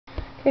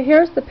Okay,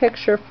 here's the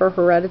picture for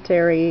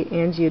hereditary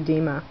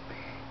angioedema.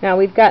 Now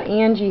we've got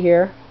Angie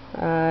here.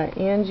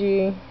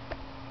 Angie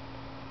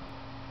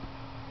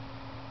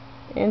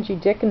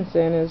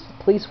Dickinson is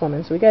a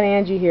policewoman. So we got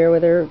Angie here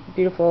with her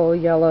beautiful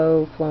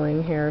yellow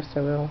flowing hair,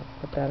 so we'll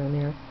put that in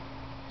there.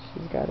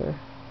 She's got her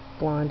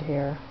blonde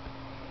hair.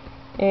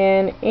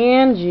 And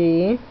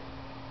Angie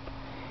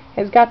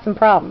has got some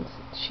problems.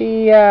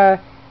 She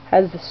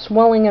has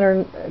swelling in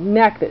her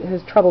neck that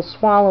has trouble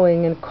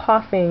swallowing and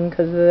coughing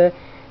because of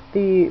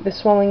the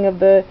swelling of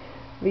the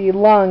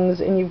lungs,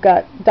 and you've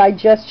got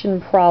digestion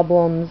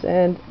problems,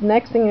 and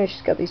next thing you know,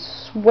 she's got these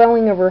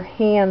swelling of her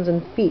hands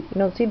and feet. You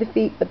don't see the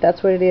feet, but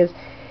that's what it is.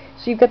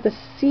 So you've got the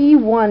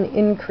C1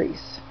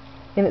 increase,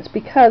 and it's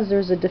because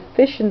there's a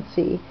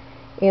deficiency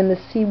in the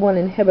C1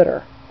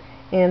 inhibitor,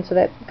 and so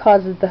that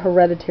causes the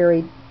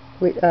hereditary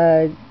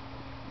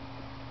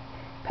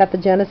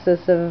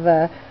pathogenesis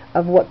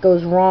of what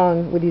goes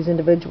wrong with these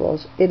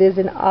individuals. It is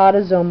an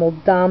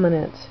autosomal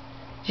dominant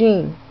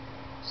gene.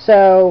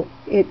 So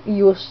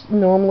you'll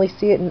normally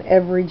see it in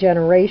every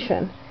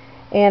generation,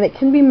 and it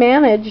can be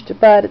managed,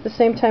 but at the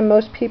same time,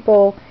 most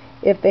people,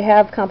 if they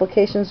have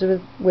complications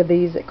with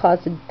these that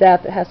cause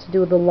death, it has to do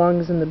with the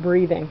lungs and the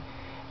breathing,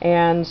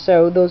 and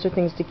so those are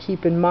things to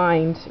keep in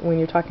mind when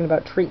you're talking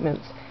about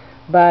treatments.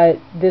 But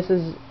this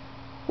is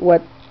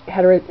what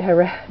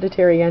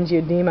hereditary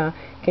angioedema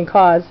can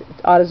cause.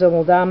 It's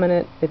autosomal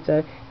dominant. It's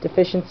a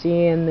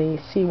deficiency in the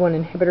C1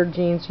 inhibitor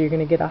gene, so you're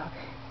going to get a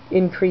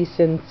increase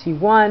in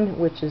C1,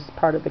 which is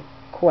part of the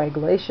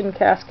coagulation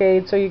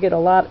cascade, so you get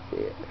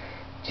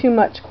too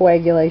much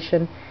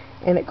coagulation,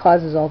 and it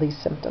causes all these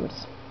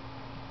symptoms.